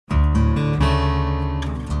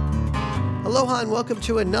Aloha and welcome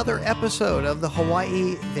to another episode of the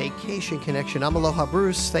Hawaii Vacation Connection. I'm Aloha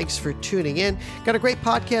Bruce. Thanks for tuning in. Got a great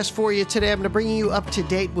podcast for you today. I'm going to bring you up to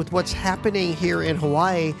date with what's happening here in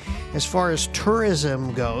Hawaii as far as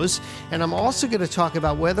tourism goes. And I'm also going to talk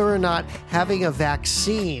about whether or not having a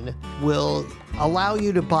vaccine will allow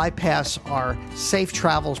you to bypass our Safe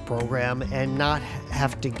Travels program and not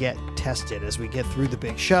have to get tested as we get through the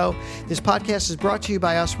big show. This podcast is brought to you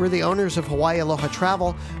by us. We're the owners of Hawaii Aloha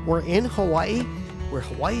Travel. We're in Hawaii. We're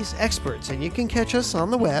Hawaii's experts, and you can catch us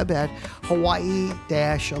on the web at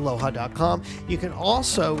hawaii-aloha.com. You can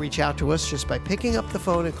also reach out to us just by picking up the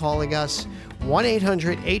phone and calling us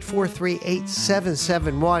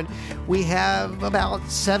 1-800-843-8771. We have about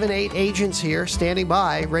 7-8 agents here standing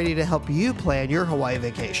by, ready to help you plan your Hawaii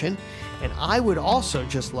vacation. And I would also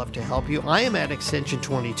just love to help you. I am at Extension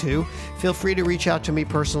 22. Feel free to reach out to me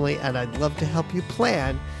personally, and I'd love to help you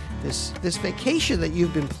plan this vacation that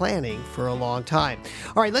you've been planning for a long time.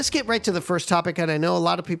 All right, let's get right to the first topic. And I know a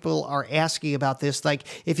lot of people are asking about this. Like,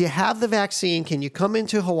 if you have the vaccine, can you come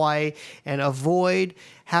into Hawaii and avoid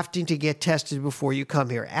having to get tested before you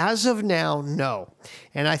come here? As of now, no.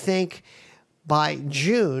 And I think by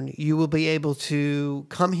June, you will be able to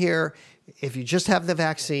come here if you just have the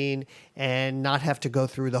vaccine and not have to go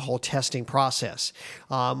through the whole testing process.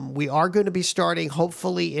 We are going to be starting,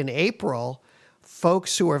 hopefully in April,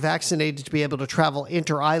 folks who are vaccinated to be able to travel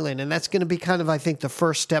inter-island. And that's going to be kind of, I think, the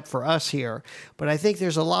first step for us here. But I think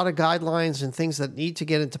there's a lot of guidelines and things that need to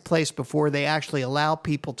get into place before they actually allow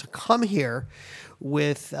people to come here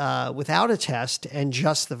without a test and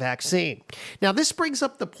just the vaccine. Now, this brings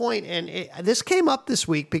up the point, and this came up this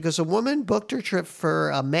week because a woman booked her trip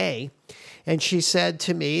for May, and she said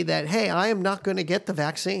to me that, hey, I am not going to get the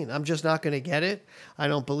vaccine. I'm just not going to get it. I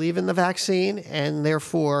don't believe in the vaccine, and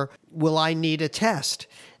therefore, will I need a test?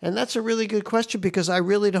 And that's a really good question because I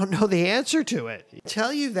really don't know the answer to it. I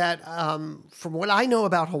tell you that from what I know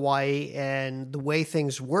about Hawaii and the way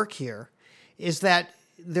things work here is that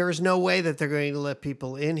there is no way that they're going to let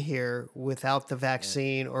people in here without the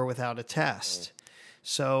vaccine or without a test.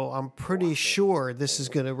 So I'm pretty sure this is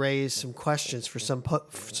going to raise some questions for some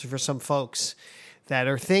folks that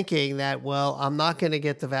are thinking that, well, I'm not going to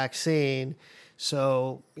get the vaccine.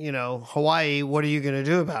 So, Hawaii, what are you going to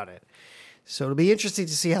do about it? So it'll be interesting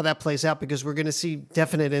to see how that plays out because we're going to see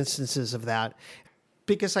definite instances of that.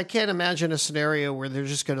 Because I can't imagine a scenario where they're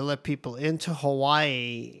just going to let people into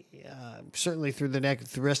Hawaii, certainly through the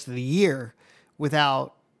rest of the year,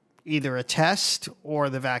 without either a test or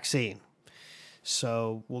the vaccine.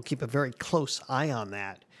 So we'll keep a very close eye on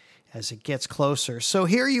that as it gets closer. So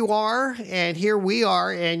here you are, and here we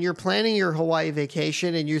are, and you're planning your Hawaii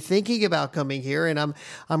vacation, and you're thinking about coming here, and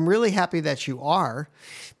I'm really happy that you are,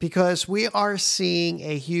 because we are seeing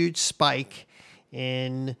a huge spike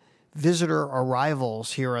in visitor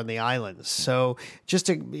arrivals here on the islands. So just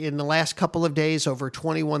in the last couple of days, over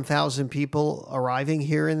 21,000 people arriving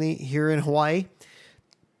here in Hawaii.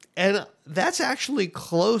 And that's actually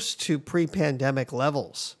close to pre-pandemic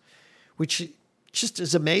levels, which just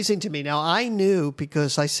is amazing to me. Now, I knew,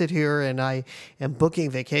 because I sit here and I am booking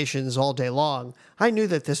vacations all day long, I knew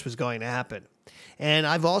that this was going to happen. And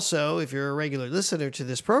I've also, if you're a regular listener to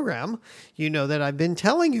this program, you know that I've been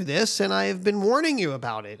telling you this and I have been warning you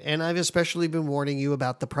about it. And I've especially been warning you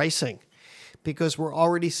about the pricing because we're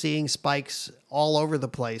already seeing spikes all over the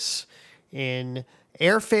place in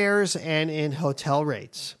airfares and in hotel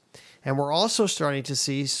rates. And we're also starting to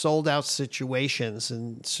see sold out situations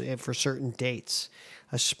and for certain dates,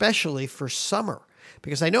 especially for summer.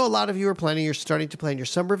 Because I know a lot of you you're starting to plan your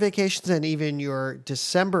summer vacations and even your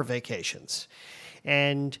December vacations.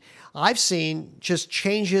 And I've seen just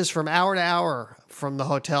changes from hour to hour from the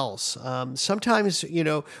hotels. Sometimes,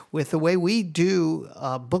 with the way we do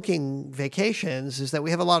booking vacations is that we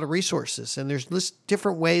have a lot of resources. And there's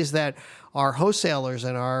different ways that our wholesalers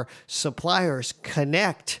and our suppliers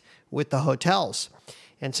connect with the hotels.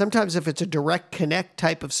 And sometimes if it's a direct connect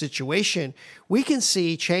type of situation, we can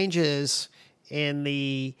see changes in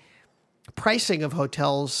the pricing of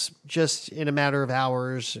hotels just in a matter of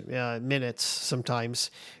hours, minutes sometimes.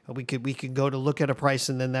 We could go to look at a price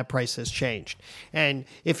and then that price has changed. And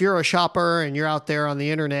if you're a shopper and you're out there on the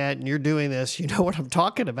internet and you're doing this, you know what I'm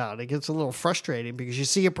talking about. It gets a little frustrating because you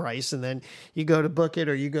see a price and then you go to book it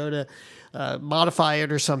or you go to modify it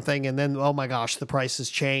or something, and then, oh my gosh, the price has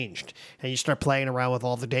changed. And you start playing around with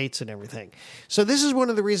all the dates and everything. So this is one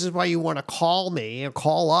of the reasons why you want to call me or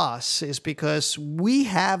call us, is because we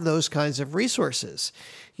have those kinds of resources.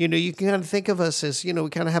 You can kind of think of us as, we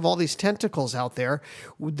kind of have all these tentacles out there.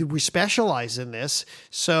 We specialize in this.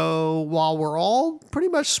 So while we're all pretty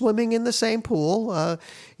much swimming in the same pool,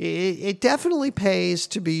 it definitely pays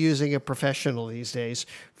to be using a professional these days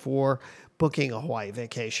for booking a Hawaii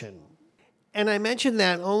vacation. And I mention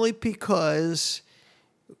that only because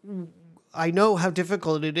I know how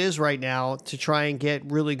difficult it is right now to try and get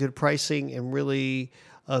really good pricing and really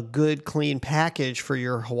a good, clean package for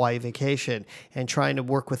your Hawaii vacation, and trying to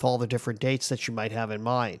work with all the different dates that you might have in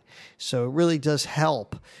mind. So it really does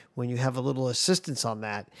help when you have a little assistance on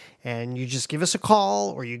that. And you just give us a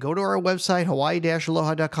call, or you go to our website,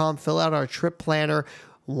 hawaii-aloha.com, fill out our trip planner.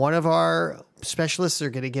 One of our specialists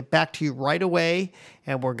are going to get back to you right away,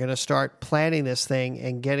 and we're going to start planning this thing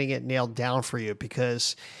and getting it nailed down for you.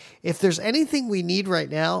 Because if there's anything we need right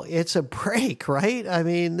now, it's a break, right? I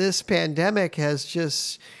mean, this pandemic has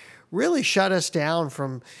just really shut us down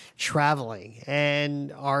from traveling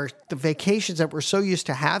and the vacations that we're so used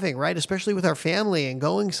to having, right? Especially with our family and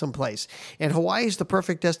going someplace. And Hawaii is the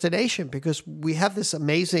perfect destination because we have this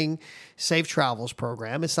amazing safe travels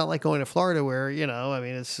program. It's not like going to Florida where,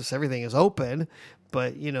 it's just everything is open,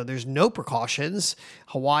 but, there's no precautions.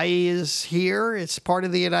 Hawaii is here. It's part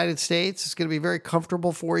of the United States. It's going to be very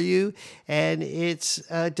comfortable for you. And it's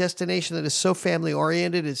a destination that is so family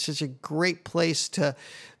oriented. It's such a great place to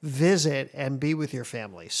visit and be with your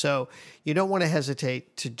family. So you don't want to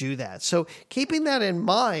hesitate to do that. So keeping that in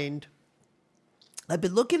mind, I've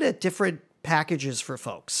been looking at different packages for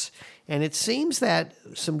folks. And it seems that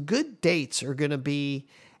some good dates are going to be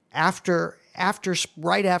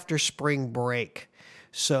right after spring break.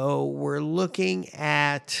 So we're looking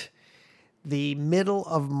at the middle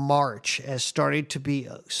of March as starting to be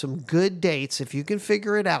some good dates. If you can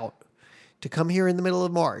figure it out to come here in the middle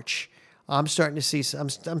of March, I'm starting to see,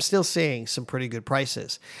 I'm still seeing some pretty good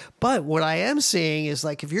prices. But what I am seeing is,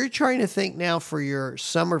 like, if you're trying to think now for your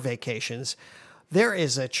summer vacations, there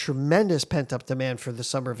is a tremendous pent-up demand for the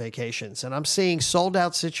summer vacations. And I'm seeing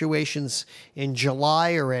sold-out situations in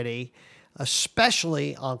July already,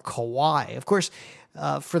 especially on Kauai. Of course,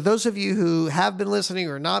 for those of you who have been listening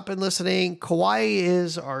or not been listening, Kauai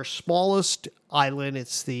is our smallest island.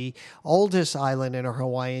 It's the oldest island in our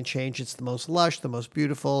Hawaiian chain. It's the most lush, the most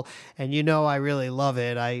beautiful, and I really love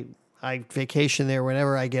it. I vacation there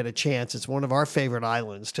whenever I get a chance. It's one of our favorite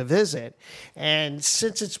islands to visit. And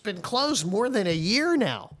since it's been closed more than a year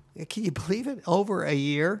now, can you believe it? Over a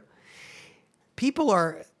year. People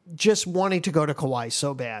are just wanting to go to Kauai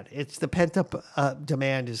so bad. It's the pent-up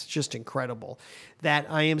demand is just incredible. That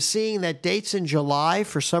I am seeing that dates in July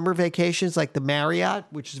for summer vacations, like the Marriott,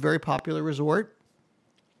 which is a very popular resort.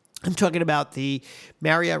 I'm talking about the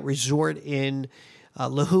Marriott Resort in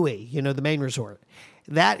Lihue, the main resort.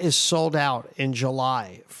 That is sold out in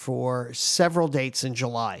July for several dates in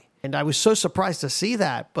July. And I was so surprised to see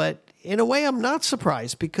that, but in a way, I'm not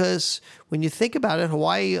surprised, because when you think about it,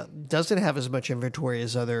 Hawaii doesn't have as much inventory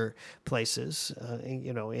as other places,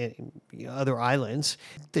 other islands.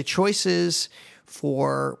 The choices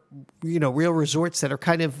for, real resorts that are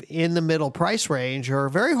kind of in the middle price range are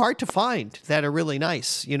very hard to find that are really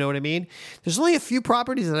nice. You know what I mean? There's only a few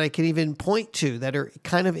properties that I can even point to that are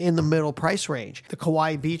kind of in the middle price range. The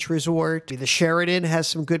Kauai Beach Resort, the Sheraton has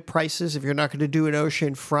some good prices if you're not going to do an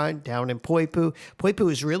ocean front down in Poipu.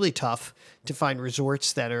 Poipu is really tough to find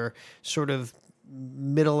resorts that are sort of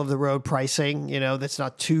middle of the road pricing, that's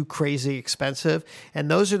not too crazy expensive.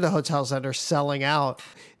 And those are the hotels that are selling out.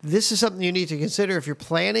 This is something you need to consider. If you're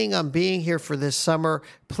planning on being here for this summer,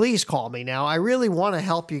 please call me now. I really want to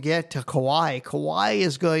help you get to Kauai. Kauai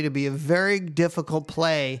is going to be a very difficult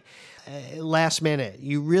play last minute.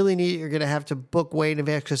 You're going to have to book way in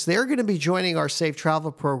advance, because they're going to be joining our Safe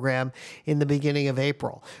Travel program in the beginning of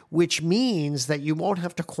April, which means that you won't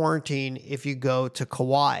have to quarantine if you go to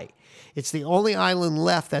Kauai. It's the only island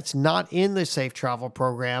left that's not in the Safe Travel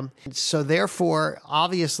program. So therefore,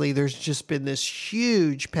 obviously, there's just been this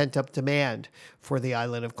huge pent-up demand for the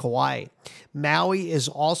island of Kauai. Maui is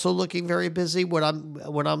also looking very busy. What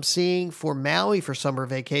I'm seeing for Maui for summer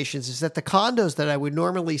vacations is that the condos that I would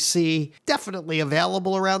normally see definitely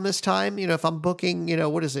available around this time. If I'm booking,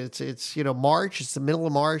 what is it? It's March. It's the middle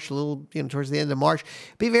of March, a little towards the end of March.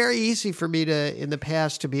 It'd be very easy for me in the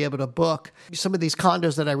past to be able to book some of these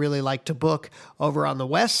condos that I really like to book over on the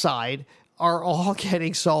west side are all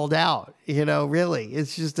getting sold out. Really,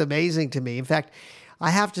 it's just amazing to me. In fact, I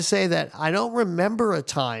have to say that I don't remember a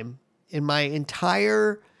time in my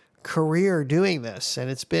entire career doing this, and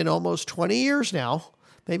it's been almost 20 years now,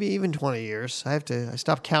 maybe even 20 years. I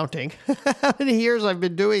stopped counting how many years I've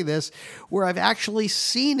been doing this, where I've actually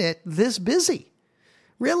seen it this busy.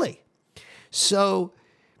 Really. So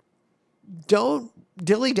don't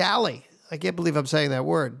dilly-dally. I can't believe I'm saying that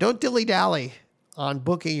word. Don't dilly-dally on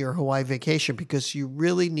booking your Hawaii vacation because you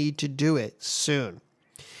really need to do it soon.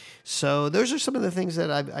 So those are some of the things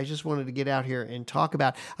that I just wanted to get out here and talk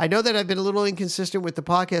about. I know that I've been a little inconsistent with the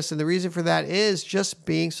podcast, and the reason for that is just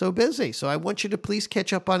being so busy. So I want you to please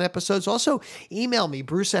catch up on episodes. Also, email me,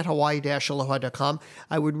 bruce@hawaii-aloha.com.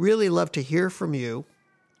 I would really love to hear from you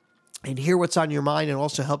and hear what's on your mind and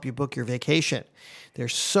also help you book your vacation.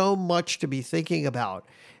 There's so much to be thinking about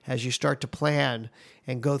as you start to plan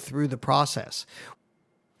and go through the process.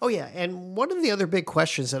 Oh, yeah. And one of the other big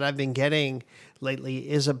questions that I've been getting lately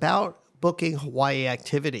is about booking Hawaii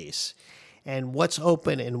activities and what's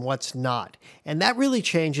open and what's not. And that really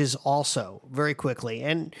changes also very quickly.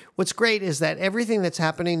 And what's great is that everything that's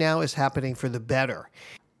happening now is happening for the better.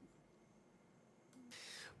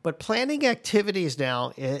 But planning activities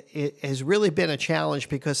now it has really been a challenge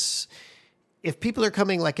because if people are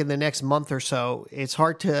coming like in the next month or so, it's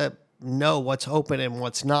hard to know what's open and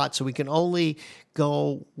what's not. So we can only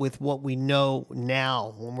go with what we know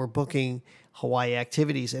now when we're booking Hawaii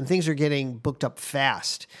activities, and things are getting booked up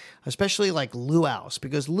fast, especially like luau's,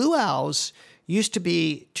 because luau's used to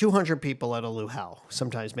be 200 people at a luau,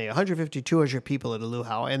 sometimes maybe 150, 200 people at a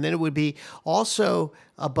luau. And then it would be also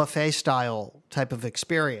a buffet style type of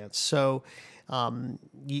experience. So,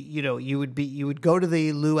 you would go to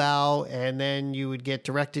the luau and then you would get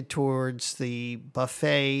directed towards the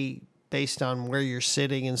buffet based on where you're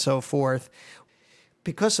sitting and so forth.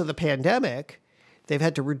 Because of the pandemic, they've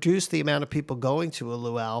had to reduce the amount of people going to a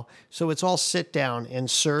luau. So it's all sit down and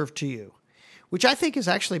served to you, which I think is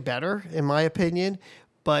actually better in my opinion.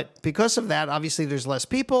 But because of that, obviously there's less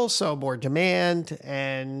people, so more demand,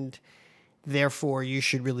 and therefore you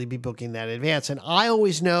should really be booking that in advance. And I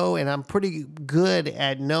always know, and I'm pretty good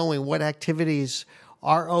at knowing what activities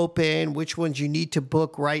are open, which ones you need to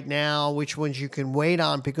book right now, which ones you can wait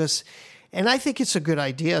on, because, and I think it's a good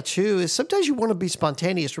idea too, is sometimes you want to be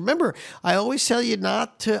spontaneous. Remember, I always tell you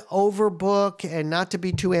not to overbook and not to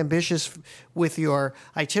be too ambitious with your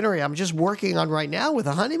itinerary. I'm just working on right now with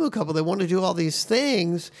a honeymoon couple that want to do all these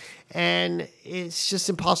things, and it's just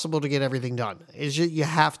impossible to get everything done. It's just, you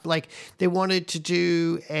have to, like, they wanted to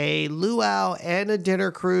do a luau and a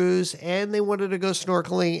dinner cruise, and they wanted to go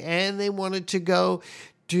snorkeling, and they wanted to go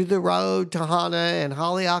do the road to Hana and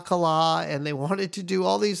Haleakala, and they wanted to do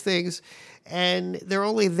all these things, and they're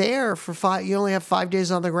only there for 5. You only have 5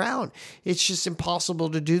 days on the ground. It's just impossible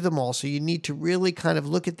to do them all. So you need to really kind of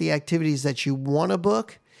look at the activities that you want to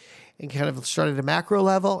book and kind of start at a macro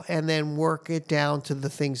level, and then work it down to the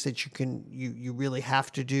things that you really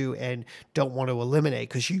have to do and don't want to eliminate,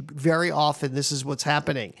 because you very often, this is what's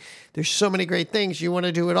happening. There's so many great things, you want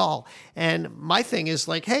to do it all. And my thing is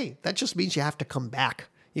like, hey, that just means you have to come back.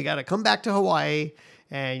 You got to come back to Hawaii,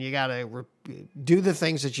 and you got to do the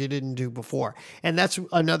things that you didn't do before. And that's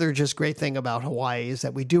another just great thing about Hawaii, is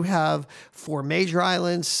that we do have 4 major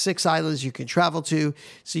islands, 6 islands you can travel to.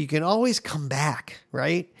 So you can always come back,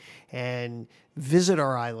 right? And visit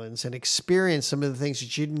our islands and experience some of the things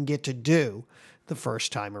that you didn't get to do the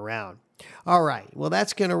first time around. All right. Well,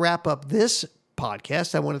 that's going to wrap up this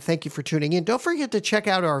podcast. I want to thank you for tuning in. Don't forget to check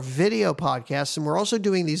out our video podcasts. And we're also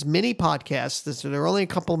doing these mini podcasts. They're only a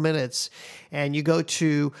couple minutes. And you go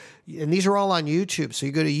to, and these are all on YouTube. So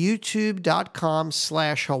you go to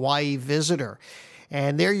youtube.com/Hawaii Visitor.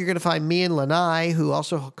 And there you're going to find me and Lanai, who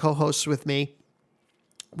also co-hosts with me.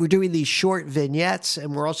 We're doing these short vignettes,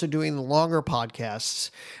 and we're also doing the longer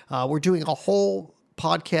podcasts. We're doing a whole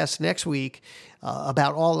podcast next week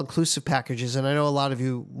about all-inclusive packages, and I know a lot of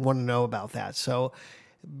you want to know about that. So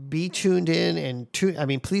be tuned in, and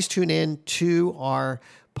please tune in to our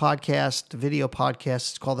podcast, video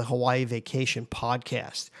podcast. It's called the Hawaii Vacation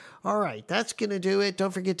Podcast. All right, that's going to do it.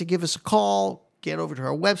 Don't forget to give us a call. Get over to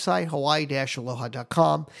our website,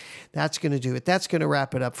 hawaii-aloha.com. That's going to do it. That's going to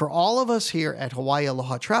wrap it up. For all of us here at Hawaii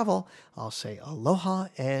Aloha Travel, I'll say aloha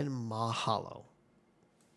and mahalo.